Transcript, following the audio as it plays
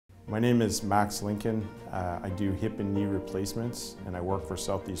My name is Max Lincoln. I do hip and knee replacements, and I work for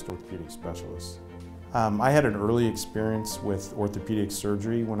Southeast Orthopedic Specialists. I had an early experience with orthopedic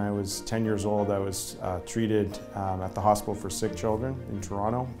surgery. When I was 10 years old, I was treated at the hospital for sick children in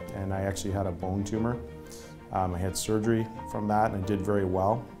Toronto, and I actually had a bone tumor. I had surgery from that, and I did very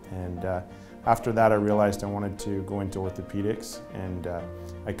well. And after that, I realized I wanted to go into orthopedics, and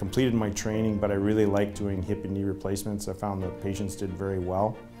I completed my training, but I really liked doing hip and knee replacements. I found that patients did very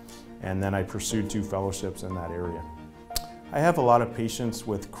well, and then I pursued 2 fellowships in that area. I have a lot of patients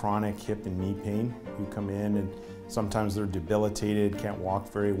with chronic hip and knee pain who come in, and sometimes they're debilitated, can't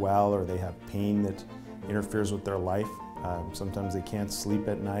walk very well, or they have pain that interferes with their life. Sometimes they can't sleep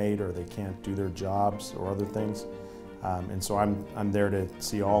at night, or they can't do their jobs or other things. And so I'm there to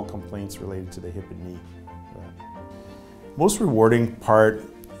see all complaints related to the hip and knee. Most rewarding part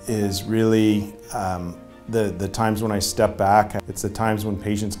is really the times when I step back. It's the times when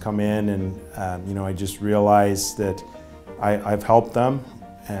patients come in and I just realize that I've helped them,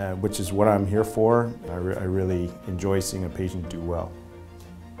 which is what I'm here for. I really enjoy seeing a patient do well.